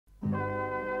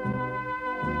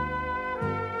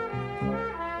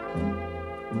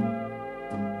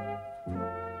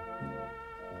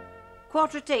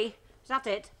quarter of tea. Is that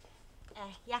it?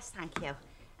 Yes, thank you.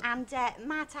 And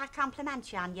might I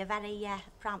compliment you on your very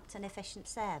prompt and efficient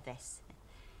service?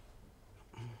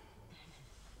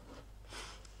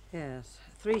 Yes,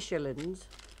 3 shillings,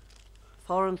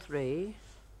 4 and 3,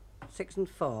 6 and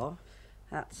 4.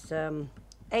 That's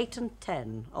 8 and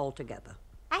 10 altogether.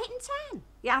 8 and 10?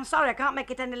 Yeah, I'm sorry, I can't make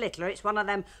it any littler. It's one of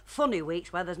them funny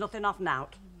weeks where there's nothing off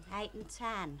nout. 8 and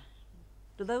 10.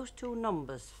 Do those 2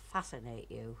 numbers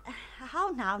fascinate you?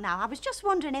 Oh, no. I was just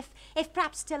wondering if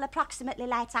perhaps still approximately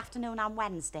late afternoon on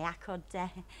Wednesday I could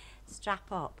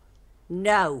strap up.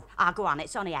 No. Oh, go on,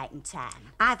 it's only 8 and 10.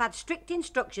 I've had strict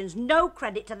instructions, no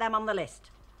credit to them on the list.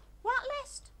 What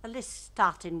list? A list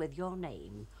starting with your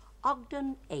name,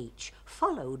 Ogden H,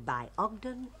 followed by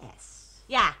Ogden S.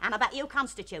 Yeah, and I bet you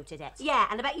constituted it. Yeah,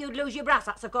 and I bet you'd lose your brass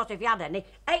hats, of course, if you had any.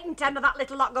 8 and 10 of that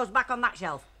little lot goes back on that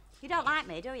shelf. You don't like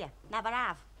me, do you? Never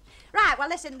have. Right, well,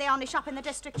 listen, the only shop in the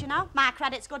district, you know. My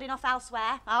credit's good enough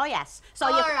elsewhere. Oh, yes. So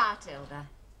All you... right, Hilda.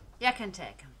 You can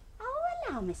take them. Oh,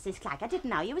 hello, Mrs. Clegg. I didn't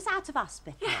know you was out of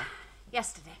hospital. Yeah,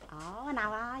 yesterday. Oh, and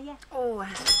how are you? Oh, well,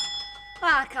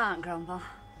 I can't grumble.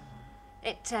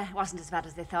 It wasn't as bad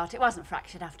as they thought. It wasn't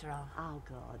fractured after all. Oh,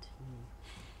 good.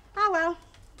 Oh, well,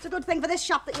 it's a good thing for this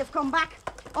shop that you've come back.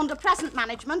 Under present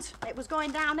management, it was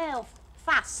going downhill.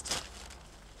 Fast.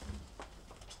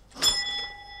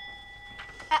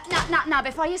 Now,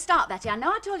 before you start, Betty, I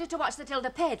know I told you to watch that Hilda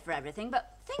paid for everything,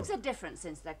 but things are different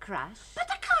since the crash. But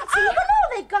I can't see... Oh, well,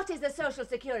 all they've got is the social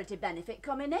security benefit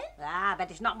coming in. Ah, but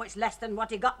it's not much less than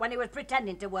what he got when he was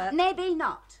pretending to work. Maybe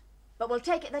not, but we'll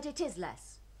take it that it is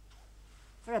less.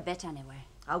 For a bit, anyway.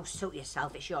 Oh, suit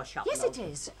yourself, it's your shop. Yes, love. it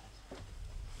is.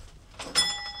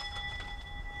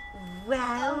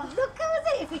 Well, look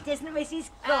who's it if it isn't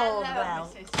Mrs. Caldwell. Hello,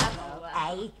 Mrs. Caldwell.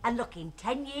 Eh? And looking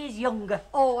 10 years younger.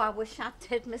 Oh, I wish I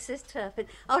did, Mrs. Turpin.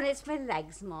 Only it's my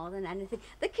legs more than anything.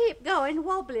 They keep going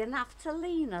wobbly and have to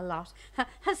lean a lot,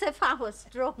 as if I was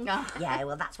drunk. Yeah,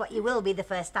 well, that's what you will be the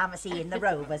first time I see you in the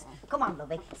Rovers. Come on,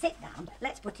 lovey, sit down.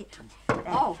 Let's put it on.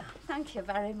 There. Oh, thank you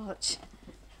very much.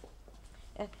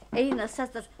 Ina says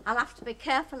that I'll have to be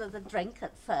careful of the drink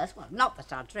at first. Well, not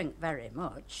that I drink very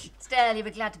much. Still, you'll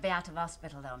be glad to be out of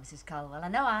hospital, though, Mrs. Caldwell. I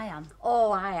know I am.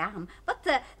 Oh, I am. But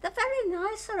they're very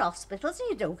nicer hospitals and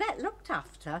you do get looked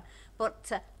after.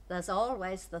 But there's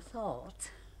always the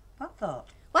thought. What thought?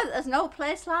 Well, there's no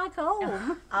place like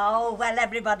home. Oh, well,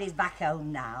 everybody's back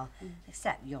home now.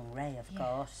 Except young Ray, of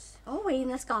course. Oh,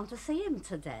 Ina's gone to see him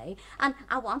today, and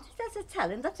I wanted her to tell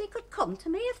him that he could come to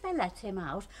me if they let him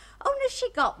out. Only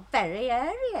she got very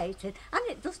aerated, and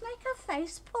it does make her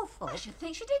face puff up. I should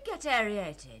think she did get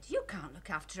aerated. You can't look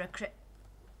after a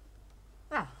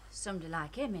Well, somebody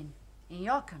like him in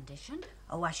your condition.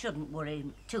 Oh, I shouldn't worry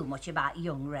too much about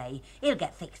young Ray. He'll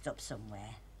get fixed up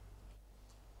somewhere.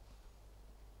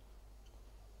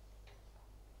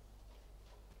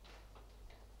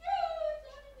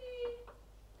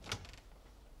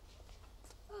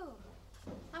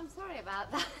 I'm sorry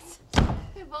about that.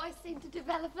 My voice seemed to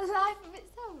develop a life of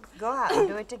its own. Go out and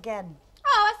do it again.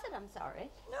 Oh, I said I'm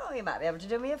sorry. No, you might be able to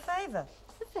do me a favour.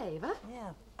 A favour? Yeah,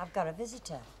 I've got a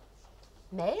visitor.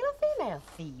 Male or female?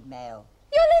 Female.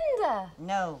 You're Linda.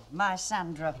 No, my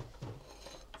Sandra.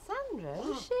 Sandra,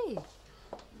 who's she?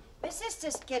 My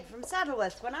sister's kid from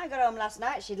Saddleworth. When I got home last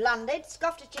night, she'd landed,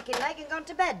 scoffed a chicken leg and gone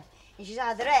to bed. And she's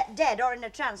either dead or in a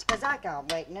trance, because I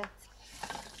can't waken her.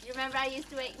 You remember I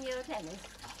used to waken you at tennis?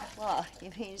 What?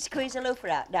 You mean squeeze a loafer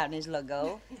out down his lug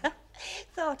hole?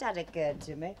 Thought had occurred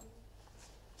to me.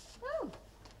 Oh.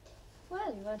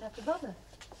 Well, you won't have to bother.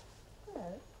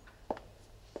 Hello.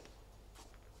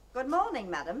 Good morning,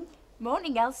 madam.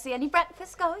 Morning, Elsie. Any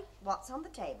breakfast going? What's on the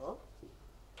table?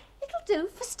 It'll do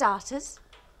for starters.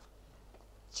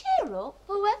 Cheer up,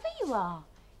 whoever you are.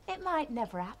 It might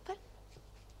never happen.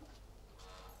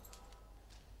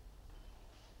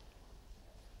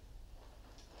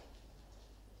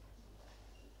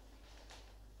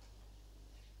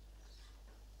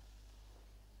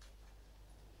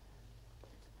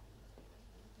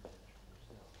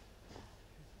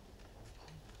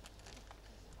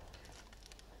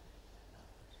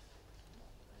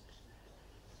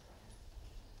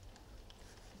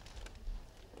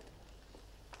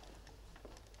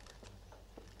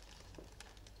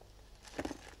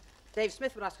 Dave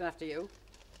Smith were asking after you.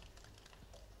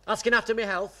 Asking after me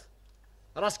health?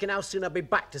 Or asking how soon I'll be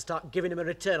back to start giving him a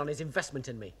return on his investment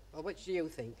in me? Well, which do you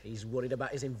think? He's worried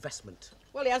about his investment.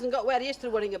 Well, he hasn't got where he is to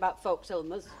worrying about folks'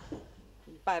 illness.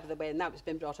 By the way, now it's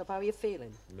been brought up, how are you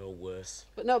feeling? No worse.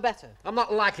 But no better. I'm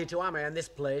not likely to, am I, in this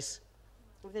place?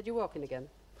 Well, did you walking again?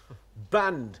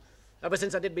 Banned. Ever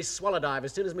since I did me swallow dive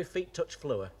as soon as my feet touched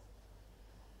floor.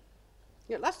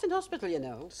 You're at last in hospital, you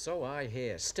know. So I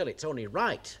hear. Still, it's only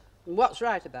right. And what's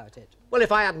right about it? Well, if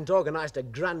I hadn't organised a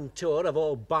grand tour of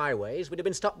all byways, we'd have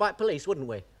been stopped by police, wouldn't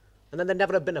we? And then there'd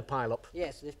never have been a pile-up.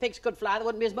 Yes, and if pigs could fly, there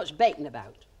wouldn't be as much bacon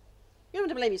about. You don't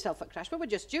have to blame yourself for crash. We were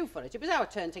just due for it. It was our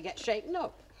turn to get shaken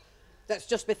up. Let's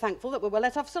just be thankful that we were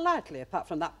let off so lightly, apart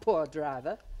from that poor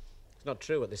driver. It's not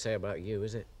true what they say about you,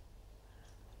 is it?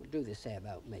 What do they say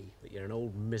about me? That you're an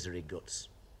old misery guts.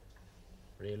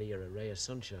 Really, you're a ray of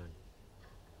sunshine.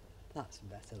 That's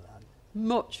better, lad.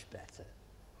 Much better.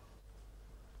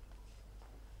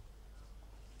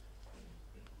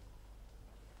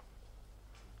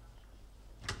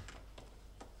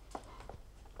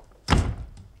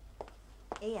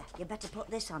 Here, you better put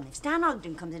this on. If Stan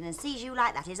Ogden comes in and sees you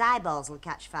like that, his eyeballs will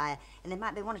catch fire. And there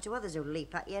might be one or two others who'll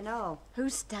leap at you, you know.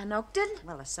 Who's Stan Ogden?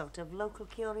 Well, a sort of local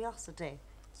curiosity.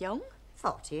 Young?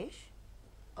 40-ish.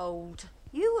 Old?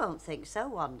 You won't think so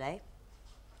one day.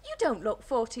 You don't look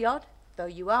 40-odd, though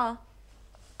you are.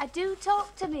 I do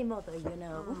talk to me mother, you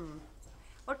know.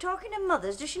 Well, talking of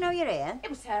mothers, does she know you're here? It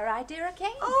was her idea I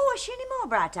came. Oh, has she any more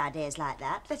bright ideas like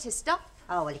that? Better stop.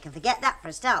 Oh, well, you can forget that for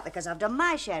a start, because I've done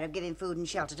my share of giving food and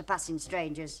shelter to passing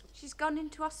strangers. She's gone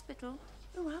into hospital.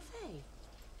 Oh, have they?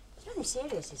 It's nothing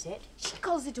serious, is it? She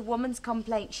calls it a woman's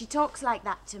complaint. She talks like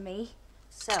that to me.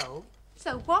 So?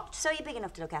 So what? So you're big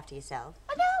enough to look after yourself?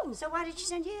 I know. So why did she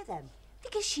send you here, then?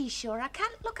 Because she's sure I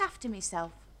can't look after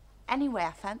myself. Anyway,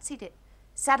 I fancied it.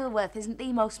 Saddleworth isn't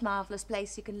the most marvellous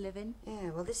place you can live in.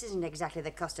 Yeah, well, this isn't exactly the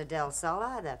Costa del Sol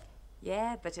either.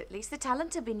 Yeah, but at least the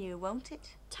talent will be new, won't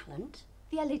it? Talent?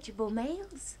 The eligible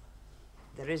males.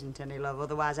 There isn't any, love,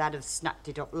 otherwise I'd have snapped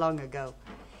it up long ago.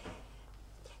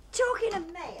 Talking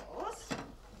of males,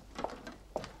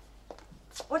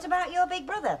 what about your big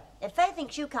brother? If Faye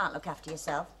thinks you can't look after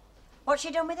yourself, what's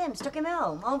she done with him? Stuck him at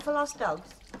home? Home for lost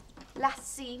dogs?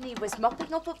 Last seen, he was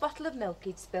mopping up a bottle of milk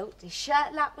he'd spilt, his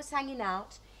shirt lap was hanging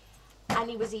out, and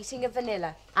he was eating a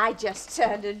vanilla. I just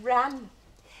turned and ran.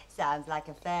 Sounds like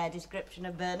a fair description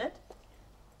of Bernard.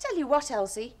 Tell you what,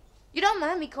 Elsie, you don't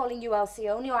mind me calling you Elsie,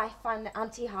 only I find the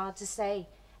auntie hard to say.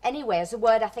 Anyway, as a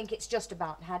word, I think it's just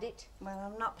about had it. Well,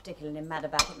 I'm not particularly mad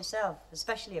about it myself,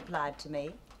 especially applied to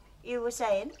me. You were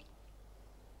saying?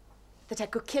 That I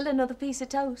could kill another piece of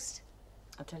toast.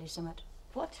 I'll tell you something.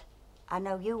 What? I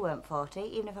know you weren't 40,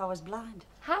 even if I was blind.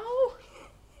 How?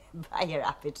 By your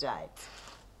appetite.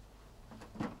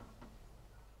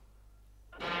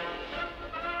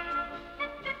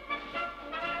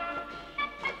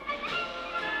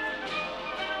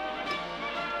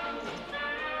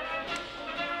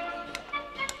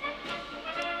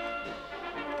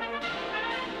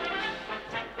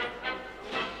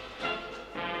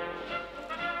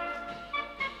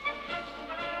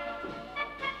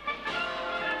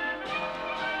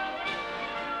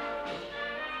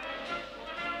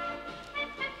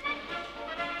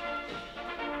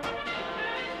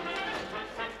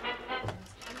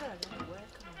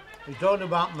 You're talking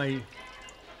about me.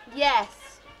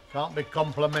 Yes. Can't be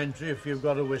complimentary if you've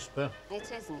got a whisper. It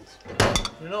isn't.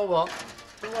 You know what?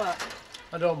 What?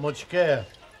 I don't much care.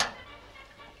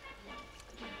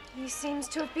 He seems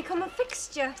to have become a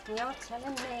fixture. You're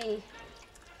telling me.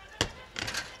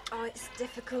 Oh, it's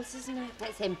difficult, isn't it?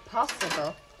 It's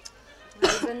impossible.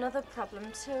 There's another problem,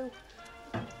 too.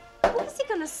 When is he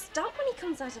going to stop when he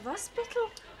comes out of hospital?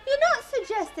 You're not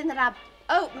suggesting that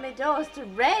I open my doors to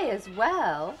Ray as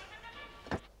well?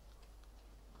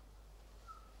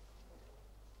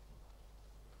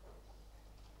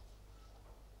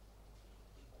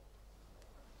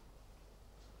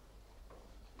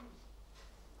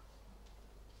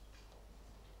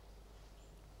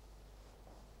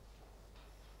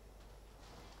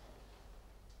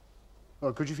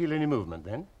 Well, could you feel any movement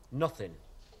then? Nothing.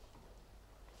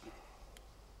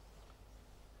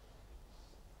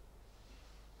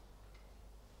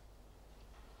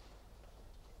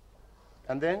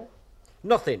 And then?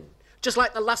 Nothing. Just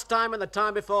like the last time and the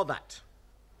time before that.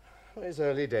 Well, it's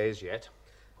early days yet.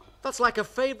 That's like a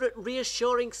favourite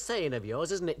reassuring saying of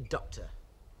yours, isn't it, Doctor?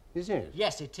 Is it?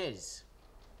 Yes, it is.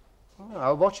 Well,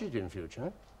 I'll watch it in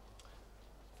future.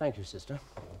 Thank you, sister.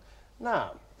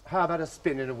 Now, how about a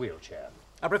spin in a wheelchair?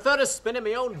 I prefer to spin in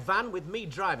my own van with me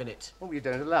driving it. Well, we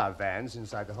don't allow vans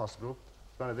inside the hospital.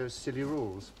 It's one of those silly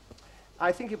rules.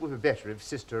 I think it would be better if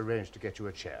Sister arranged to get you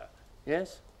a chair.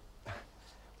 Yes?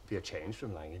 Be a change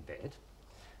from lying in bed.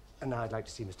 And now I'd like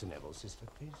to see Mr. Neville, Sister,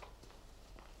 please.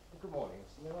 Good morning,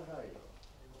 Mr. Neville. How are you?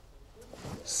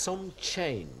 Some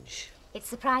change. It's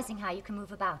surprising how you can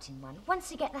move about in one,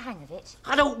 once you get the hang of it.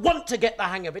 I don't want to get the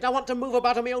hang of it. I want to move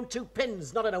about on my own two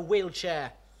pins, not in a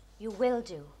wheelchair. You will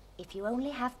do, if you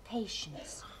only have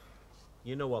patience.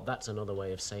 You know what that's another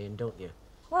way of saying, don't you?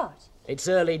 What? It's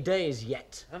early days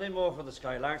yet. Any more for the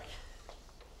Skylark?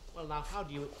 Well, now, how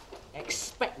do you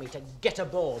expect me to get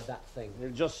aboard that thing?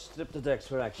 You'll just slip the decks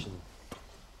for action.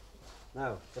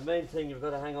 Now, the main thing you've got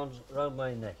to hang on around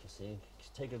my neck, you see.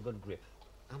 Just take a good grip.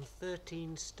 I'm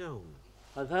 13 stone.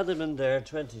 I've had them in there,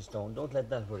 20 stone. Don't let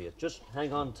that worry you. Just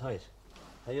hang on tight.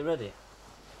 Are you ready?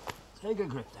 Take a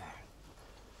grip there.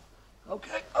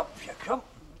 Okay, up you come.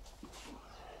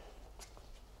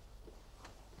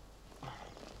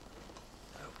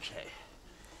 Okay.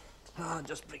 Oh,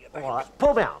 just bring it back. All right,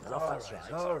 pull down. That's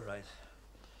right. All right.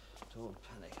 Don't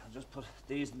panic. I'll just put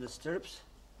these in the stirrups.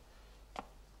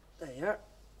 There you are.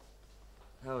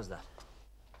 How was that?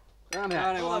 Come here.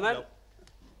 Anyone, then?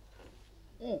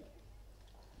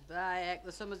 By heck,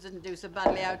 the summers didn't do so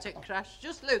badly out at Crash.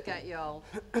 Just look at you all.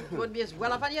 Wouldn't be as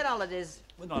well off on your holidays.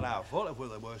 Well, not our fault if we're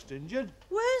the worst injured.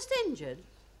 Worst injured?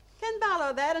 Ken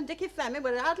Barlow there and Dickie Fleming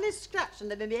were hardly scratched and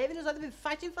they've been behaving as though they've been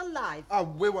fighting for life. Oh,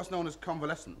 we're what's known as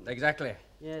convalescent. Exactly.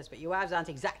 Yes, but your wives aren't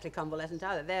exactly convalescent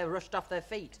either. They're rushed off their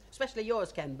feet. Especially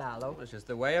yours, Ken Barlow. It's just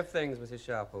the way of things, Mrs.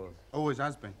 Sharples. Always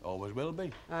has been. Always will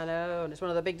be. I know, and it's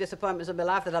one of the big disappointments of my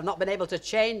life that I've not been able to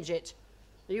change it.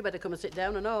 You better come and sit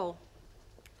down and all.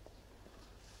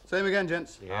 Same again,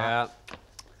 gents. Yeah.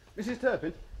 Mrs.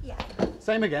 Turpin? Yeah.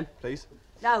 Same again, please.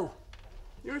 No.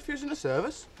 You're refusing the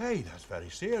service? Hey, that's very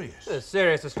serious. It's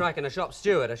serious as striking a shop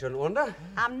steward, I shouldn't wonder.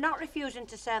 I'm not refusing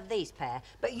to serve these pair,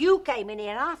 but you came in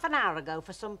here half an hour ago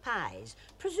for some pies,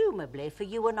 presumably for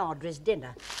you and Audrey's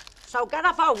dinner. So get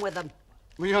off home with them.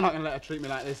 Well, you're not going to let her treat me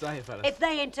like this, are you, fellas? If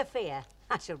they interfere,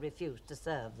 I shall refuse to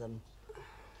serve them.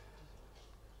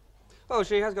 Oh,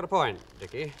 she has got a point,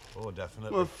 Dickie. Oh,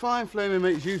 definitely. Well, fine flaming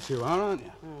mates you two are, aren't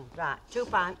you? Right, 2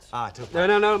 pints. Ah, 2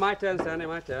 pints. No, my turn, Stanley,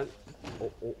 my turn.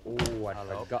 Oh, I'd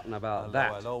forgotten about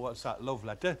that. Hello, what's that? Love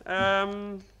letter?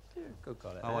 Good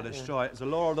call it. I want to destroy it. It's the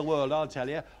law of the world, I'll tell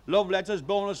you. Love letters,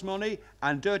 bonus money,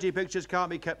 and dirty pictures can't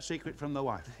be kept secret from the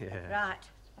wife. Right,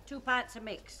 2 pints of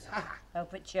mix.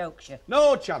 Hope it chokes you.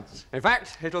 No chance. In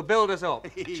fact, it'll build us up.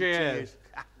 Cheers.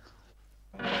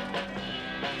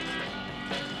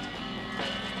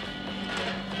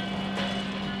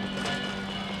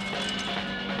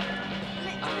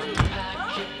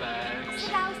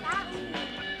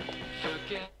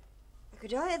 I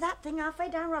could order that thing halfway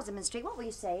down Rosamond Street. What were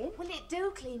you saying? Will it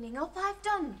do cleaning up? I've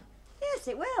done. Yes,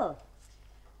 it will.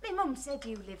 My mum said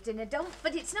you lived in a dump,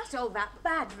 but it's not all that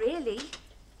bad, really.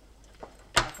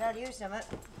 I'll tell you something.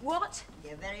 What?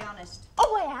 You're very honest.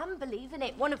 Oh, I am believing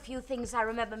it. One of few things I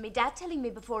remember my dad telling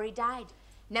me before he died.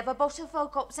 Never butter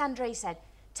folk up, Sandra, said.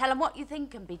 Tell 'em what you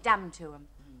think and be damned to 'em.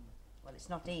 Well, it's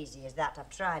not easy as that. I've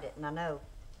tried it and I know.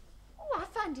 Oh, I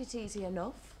find it easy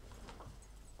enough.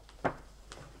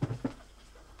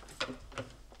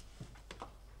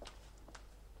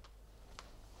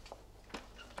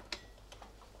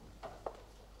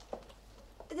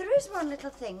 There is one little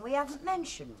thing we haven't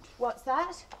mentioned. What's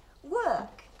that?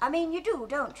 Work. I mean, you do,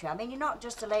 don't you? I mean, you're not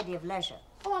just a lady of leisure.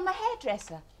 Oh, I'm a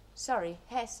hairdresser. Sorry,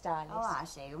 hairstylist. Oh, I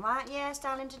see. Why aren't you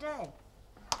hairstyling today?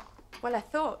 Well, I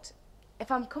thought, if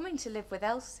I'm coming to live with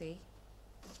Elsie,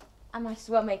 I might as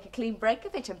well make a clean break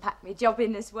of it and pack my job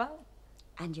in as well.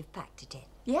 And you've packed it in?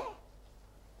 Yeah.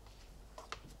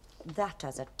 That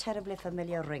has a terribly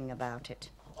familiar ring about it.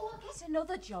 Oh, I'll get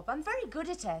another job. I'm very good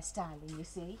at hairstyling, you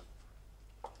see.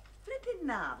 Flipping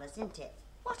marvellous, isn't it?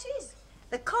 What is?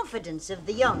 The confidence of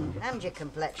the young and your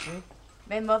complexion.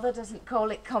 My mother doesn't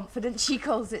call it confidence, she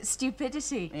calls it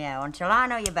stupidity. Yeah, until I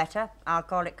know you better, I'll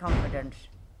call it confidence.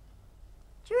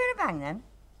 Do you hear a bang then?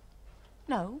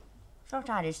 No. Thought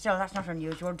I did. Still, that's not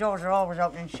unusual. Doors are always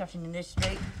opening and shutting in this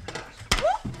street.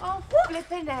 Oh,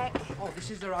 flipping heck. Oh,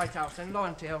 this is the right house then,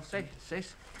 Loyalty, Elsie,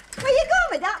 sis. Where you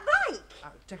going with that bike?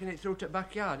 I'm taking it through to the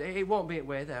backyard. It won't be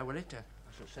way there, will it?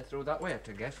 I should say through that way,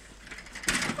 I guess.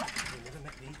 You never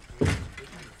met me.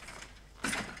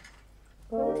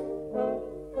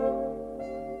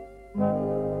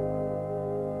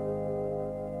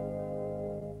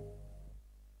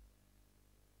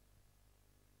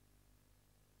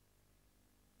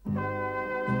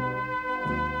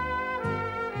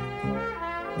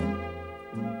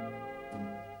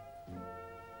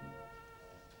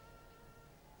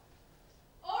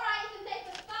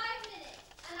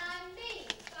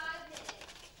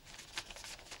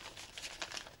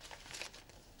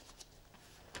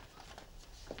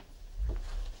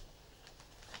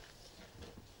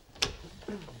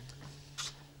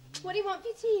 What do you want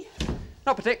for tea?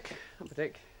 Not partic.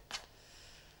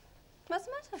 What's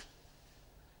the matter?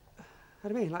 How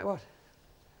do you mean, like what?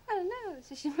 I don't know. It's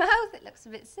just your mouth. It looks a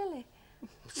bit silly.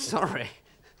 Sorry.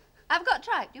 I've got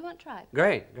tripe. Do you want tripe?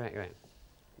 Great.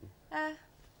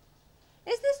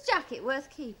 Is this jacket worth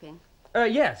keeping?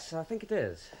 Yes, I think it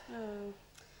is. Oh.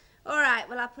 All right,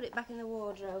 well, I'll put it back in the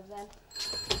wardrobe then.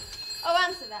 Oh,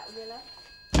 answer that, will you, love?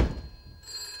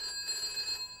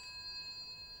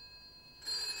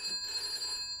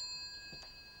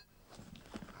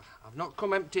 I've not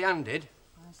come empty-handed.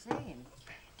 I see.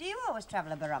 Do you always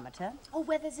travel a barometer? Oh,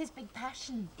 weather's his big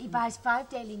passion. He buys 5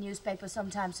 daily newspapers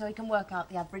sometimes so he can work out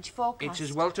the average forecast.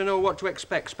 It's as well to know what to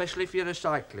expect, especially if you're a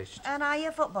cyclist. And are you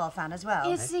a football fan as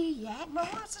well? Is he yet? Well,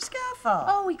 what's the scar for?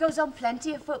 Oh, he goes on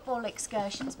plenty of football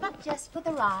excursions, but just for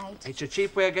the ride. It's a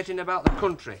cheap way of getting about the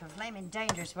country. It's a flaming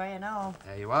dangerous way, you know.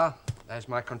 There you are. There's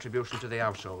my contribution to the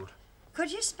household.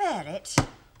 Could you spare it?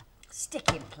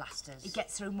 Sticking plasters. He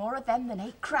gets through more of them than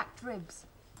 8 cracked ribs.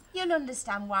 You'll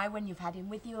understand why when you've had him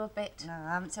with you a bit. No,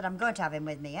 I haven't said I'm going to have him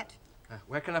with me yet.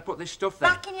 Where can I put this stuff then?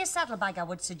 Back in your saddlebag, I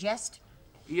would suggest.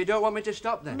 You don't want me to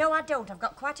stop then? No, I don't. I've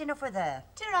got quite enough with her.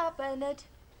 Ta-ra, Bernard.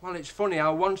 Well, it's funny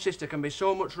how one sister can be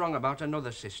so much wrong about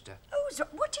another sister.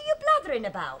 What are you blathering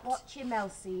about? Watch him,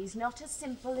 Elsie. He's not as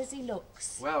simple as he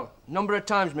looks. Well, number of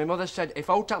times my mother said, if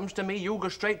aught happens to me, you go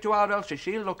straight to our Elsie.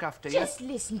 She'll look after you. Just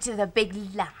listen to the big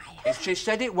lie. If she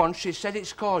said it once, she said it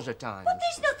scores of times. But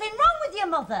there's nothing wrong with your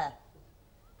mother.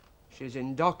 She's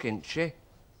in dock, isn't she?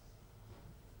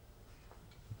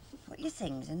 Put your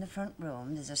things in the front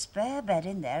room. There's a spare bed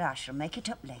in there. I shall make it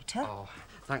up later. Oh,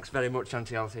 thanks very much,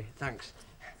 Auntie Elsie. Thanks.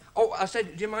 Oh, I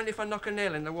said, do you mind if I knock a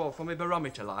nail in the wall for my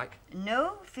barometer, like?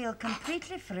 No, feel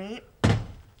completely free.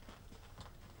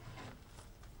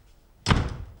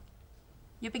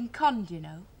 You've been conned, you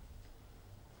know.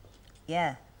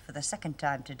 Yeah, for the second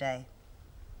time today.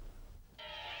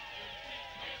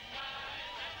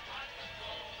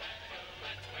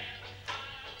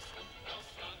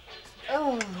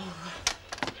 Oh.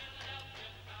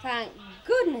 Thank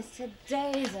goodness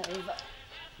today's over.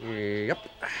 Yep.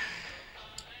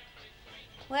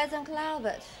 Where's Uncle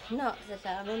Albert? Not that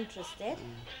I'm interested.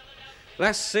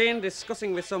 Last seen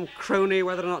discussing with some crony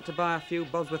whether or not to buy a few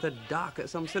bobs worth of dark at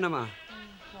some cinema.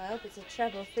 I hope it's a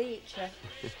treble feature.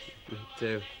 Me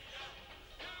too.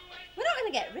 We're not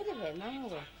going to get rid of him, are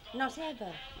we? Not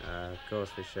ever. Of course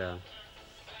we shall.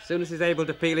 As soon as he's able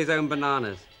to peel his own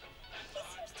bananas. He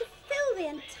seems to fill the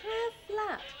entire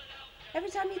flat. Every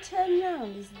time you turn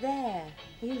round, he's there,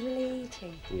 usually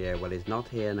eating. Yeah, well, he's not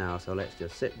here now, so let's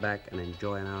just sit back and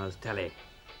enjoy an hour's telly.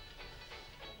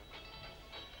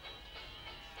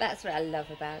 That's what I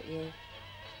love about you.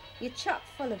 You're chock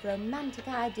full of romantic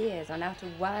ideas on how to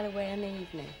while away an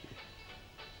evening.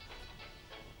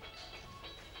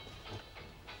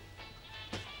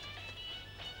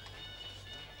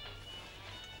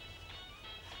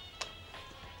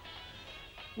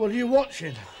 What are you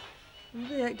watching? Where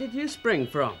the heck did you spring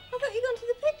from? I thought you'd gone to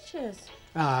the pictures.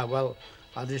 Ah, well,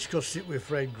 I discussed it with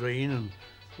Fred Green and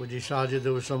we decided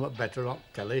there was something better on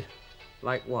telly.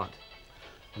 Like what?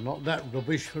 Not that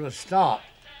rubbish for a start.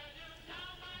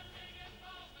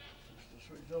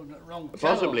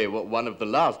 Possibly one of the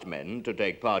last men to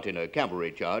take part in a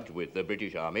cavalry charge with the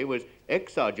British Army was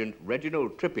ex-Sergeant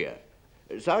Reginald Trippier.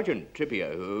 Sergeant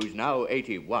Trippier, who's now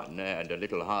 81 and a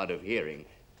little hard of hearing.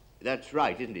 That's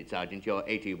right, isn't it, Sergeant? You're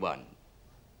 81.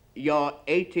 You're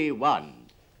 81.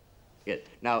 Yes.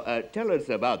 Now, tell us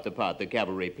about the part the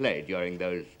cavalry played during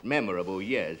those memorable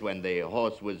years when the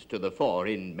horse was to the fore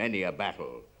in many a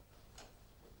battle.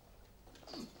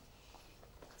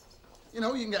 You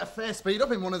know, you can get a fair speed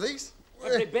up in one of these.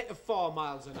 Every bit of 4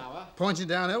 miles an hour. Pointing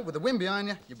downhill with the wind behind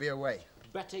you, you'll be away.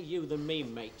 Better you than me,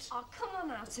 mate. Oh, come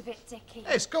on out of it, Dickie.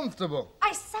 It's comfortable.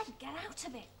 I said get out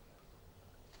of it.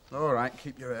 All right,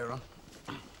 keep your hair on.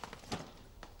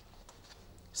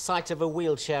 Sight of a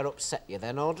wheelchair upset you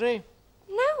then, Audrey?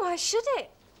 No, why should it?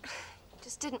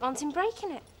 Just didn't want him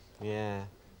breaking it. Yeah.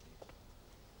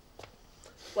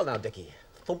 Well, now, Dickie,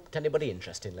 thumped anybody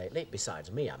interesting lately?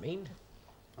 Besides me, I mean.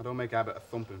 I don't make a habit of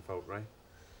thumping folk, Ray.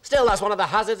 Still, that's one of the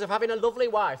hazards of having a lovely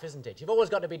wife, isn't it? You've always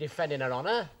got to be defending her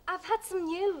honour. I've had some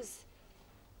news.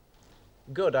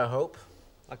 Good, I hope.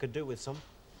 I could do with some.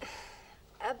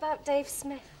 About Dave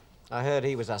Smith. I heard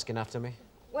he was asking after me.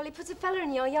 Well, he put a fella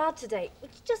in your yard today,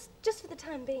 just for the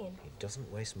time being. He doesn't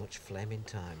waste much flaming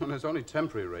time. Well, it's only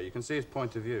temporary, Ray. You can see his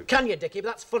point of view. Can you, Dickie? But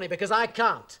that's funny, because I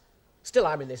can't. Still,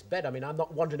 I'm in this bed. I mean, I'm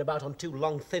not wandering about on 2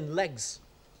 long, thin legs.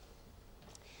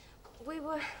 We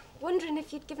were wondering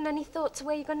if you'd given any thought to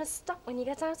where you're going to stop when you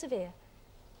get out of here.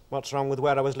 What's wrong with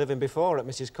where I was living before, at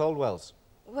Mrs. Caldwell's?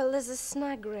 Well, there's a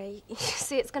snag, Ray. You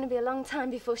see, it's going to be a long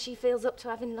time before she feels up to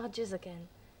having lodgers again.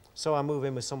 So I move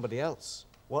in with somebody else.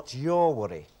 What's your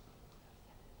worry?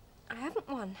 I haven't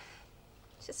one.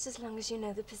 Just as long as you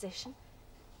know the position.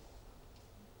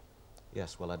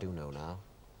 Yes, well, I do know now.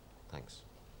 Thanks.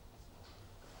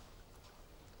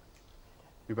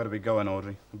 We better be going,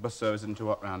 Audrey. The bus service isn't too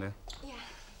hot round here. Yeah.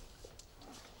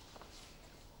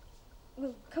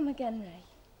 We'll come again, Ray.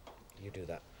 You do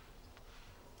that.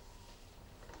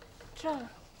 Ta-ra.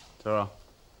 Ta-ra.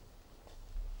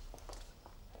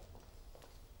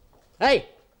 Hey!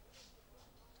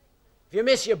 If you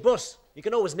miss your bus, you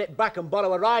can always nip back and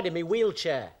borrow a ride in me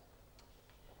wheelchair.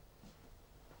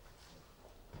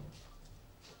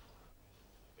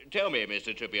 Tell me,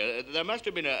 Mr. Trippier, there must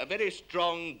have been a very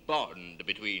strong bond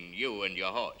between you and your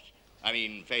horse. I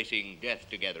mean, facing death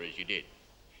together as you did.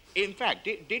 In fact,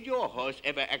 did your horse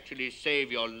ever actually save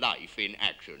your life in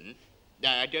action?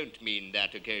 I don't mean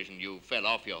that occasion you fell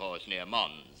off your horse near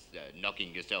Mons,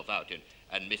 knocking yourself out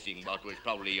and missing what was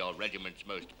probably your regiment's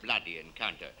most bloody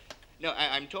encounter. No,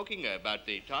 I'm talking about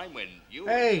the time when you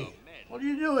and your men... What are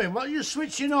you doing? What are you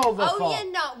switching over for? Oh,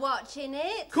 you're not watching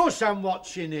it. Of course I'm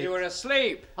watching it. You were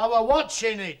asleep. I was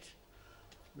watching it.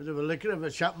 Bit of a liquor of a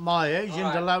chap my age All isn't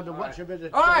right, allowed to all watch right. a bit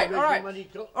of All right, television all right. when he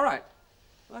comes. All right.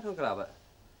 Right, Uncle Albert.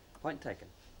 Point taken.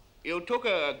 You took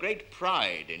a great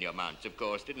pride in your mounts, of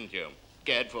course, didn't you?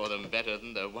 Cared for them better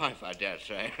than the wife, I dare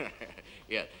say.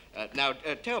 Yes. Now,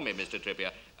 tell me, Mr.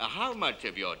 Trippier, how much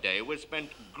of your day was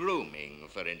spent grooming,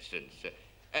 for instance?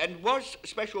 And was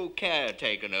special care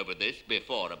taken over this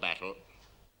before a battle?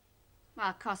 Well,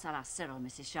 of course I'll ask Cyril,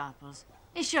 Mrs. Sharples.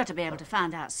 He's sure to be able to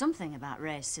find out something about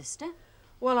Ray's sister.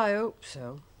 Well, I hope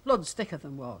so. Blood's thicker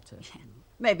than water.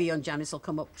 Maybe young Janice will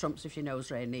come up trumps if she knows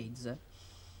Ray needs her.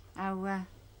 How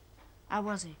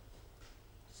was he?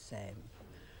 Same.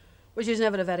 Which is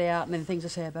never a very heartening thing to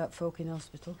say about folk in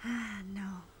hospital.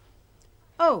 No.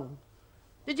 Oh,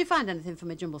 did you find anything for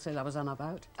me jumble sale I was on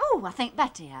about? Oh, I think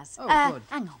Betty has. Oh, good.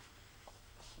 Hang on.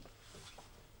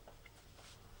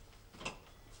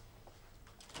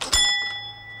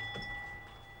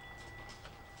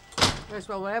 Yes,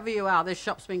 well, wherever you are, this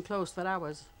shop's been closed for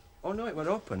hours. Oh, no, it were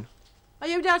open. Are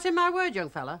you doubting my word, young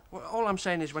fella? Well, all I'm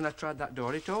saying is when I tried that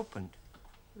door, it opened.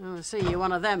 Oh, I see, you're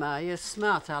one of them, are you?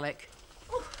 Smart, Alec.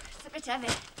 It's a bit heavy.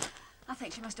 I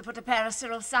think she must have put a pair of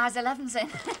Cyril's size 11s in.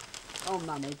 I'll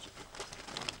manage.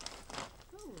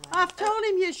 I've told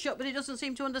him you're shut, but he doesn't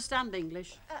seem to understand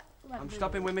English. I'm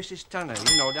stopping with Mrs. Tanner,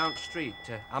 you know, down the street.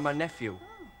 I'm her nephew.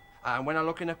 And when I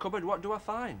look in her cupboard, what do I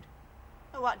find?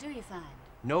 Oh, what do you find?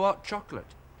 No hot chocolate.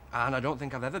 And I don't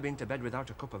think I've ever been to bed without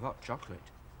a cup of hot chocolate.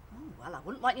 Oh, well, I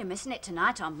wouldn't want you missing it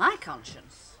tonight on my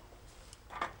conscience.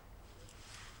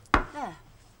 There,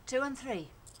 2 and 3.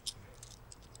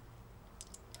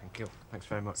 Thank you. Thanks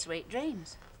very much. Sweet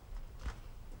dreams.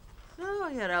 Oh,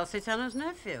 you're Elsie Tanner's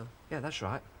nephew. Yeah, that's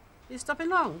right. You stopping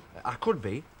long? I could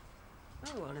be.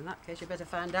 Oh, well, in that case, you better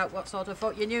find out what sort of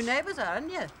folk your new neighbours are,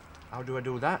 hadn't you? How do I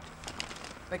do that?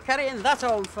 By carrying that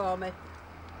home for me.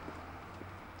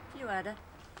 You heard her.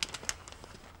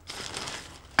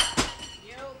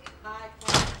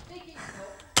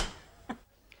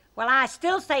 Well, I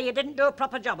still say you didn't do a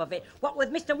proper job of it. What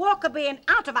with Mr. Walker being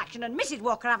out of action and Mrs.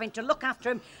 Walker having to look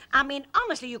after him, I mean,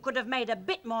 honestly, you could have made a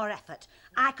bit more effort.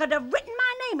 I could have written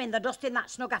my name in the dust in that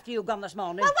snug after you gone this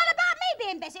morning. Well, what about me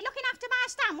being busy looking after my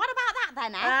stand? What about that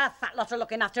then, eh? Ah, fat lot of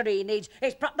looking after he needs.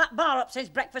 He's propped that bar up since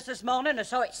breakfast this morning, or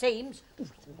so it seems.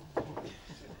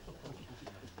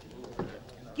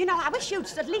 You know, I wish you'd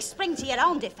at least spring to your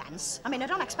own defence. I mean, I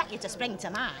don't expect you to spring to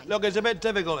mine. Look, it's a bit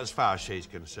difficult as far as she's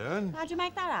concerned. How'd you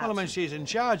make that out? Well, I mean, she's in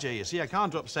charge here, you see. I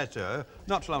can't upset her,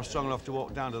 not till I'm strong enough to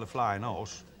walk down to the Flying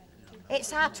Horse.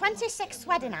 It's our 26th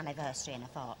wedding anniversary in a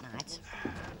fortnight.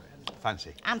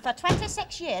 Fancy. And for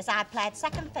 26 years, I played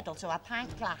second fiddle to a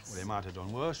pint glass. Well, you might have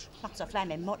done worse. Not so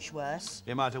flaming much worse.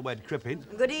 You might have wed Crippin.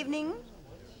 Good evening.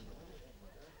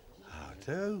 How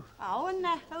do? Oh, and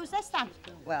who's this then?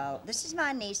 Well, this is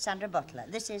my niece, Sandra Butler.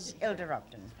 This is Hilda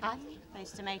Ogden. Hi,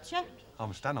 nice to meet you.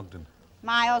 I'm Stan Ogden.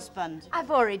 My husband.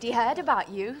 I've already heard about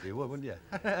you. You would, wouldn't you?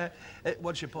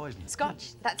 What's your poison?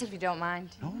 Scotch, that's if you don't mind.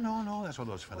 No, that's what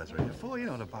those fellas are here for, you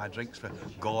know, to buy drinks for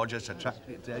gorgeous,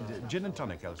 attractive... gin and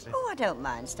tonic, Elsie. Oh, I don't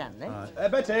mind, Stanley.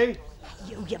 Betty!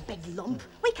 You big lump.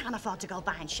 We can't afford to go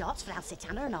buying shorts for Elsie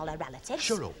Tanner and all her relatives.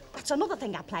 Shut up. That's another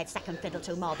thing I played second fiddle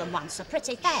to more than once, a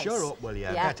pretty face. Shut up, will you,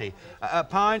 Yeah. Betty? A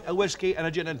pint, a whiskey and a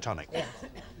gin and tonic. Yeah.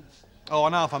 Oh,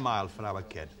 and half a mile for our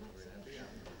kid.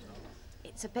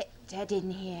 It's a bit dead in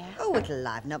here. Oh, it'll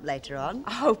liven up later on.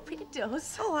 I hope it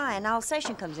does. Oh, aye, and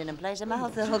Alsatian comes in and plays a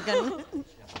mouth organ.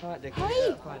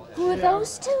 Hey, who are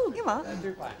those two? You what?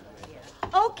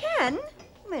 Oh, Ken?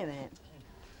 Wait a minute.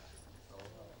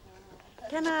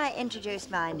 Can I introduce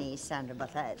my niece, Sandra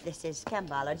Butler? This is Ken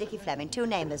Barlow, Dickie Fleming, two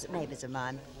neighbours of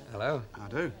mine. Hello. I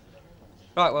do.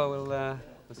 Right, well, we'll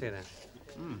see you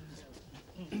then.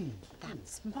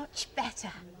 That's much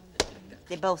better.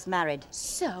 They're both married.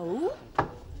 So?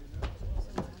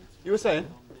 You were saying?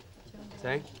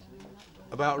 Saying?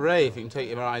 About Ray, if you can take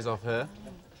your eyes off her.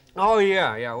 Oh,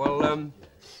 yeah. Well,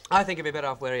 I think he'd be better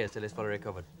off where he is till he's fully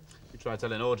recovered. You try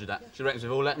telling Audrey that. She reckons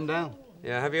we've all let him down.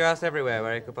 Yeah, have you asked everywhere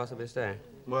where he could possibly stay?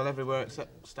 Well, everywhere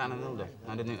except Stan and Hilda.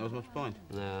 I didn't think there was much point.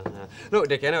 No. Look,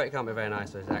 Dick, I know it can't be very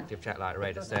nice for an active chap like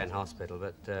Ray to stay in hospital,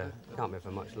 but it can't be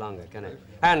for much longer, can it?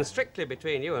 And strictly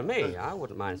between you and me, I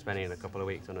wouldn't mind spending a couple of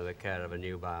weeks under the care of a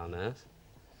nubile nurse.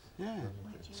 Yeah.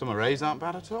 Some of Ray's aren't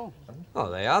bad at all. Oh,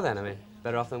 they are then. I mean,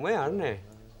 better off than we are, aren't they?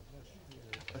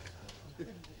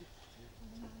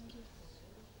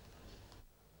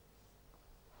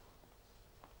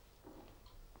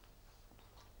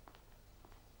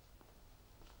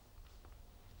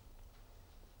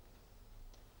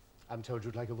 I'm told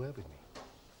you'd like a word with me.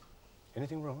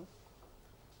 Anything wrong?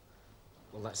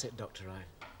 Well, that's it, Doctor.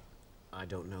 I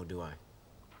don't know, do I?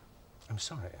 I'm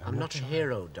sorry. I'm not a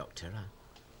hero, Doctor.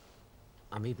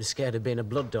 I'm even scared of being a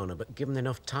blood donor, but given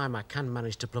enough time, I can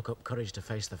manage to pluck up courage to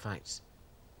face the facts.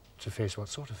 To face what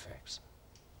sort of facts?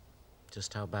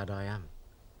 Just how bad I am.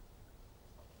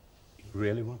 You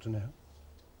really want to know?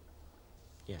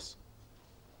 Yes.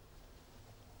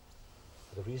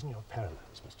 The reason you're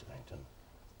paralyzed, Mr. Langton,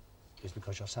 is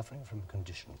because you're suffering from a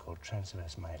condition called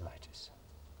transverse myelitis.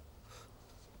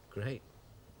 Great.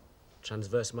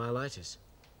 Transverse myelitis.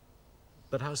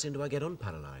 But how soon do I get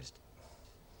unparalyzed?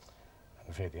 I'm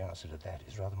afraid the answer to that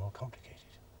is rather more complicated.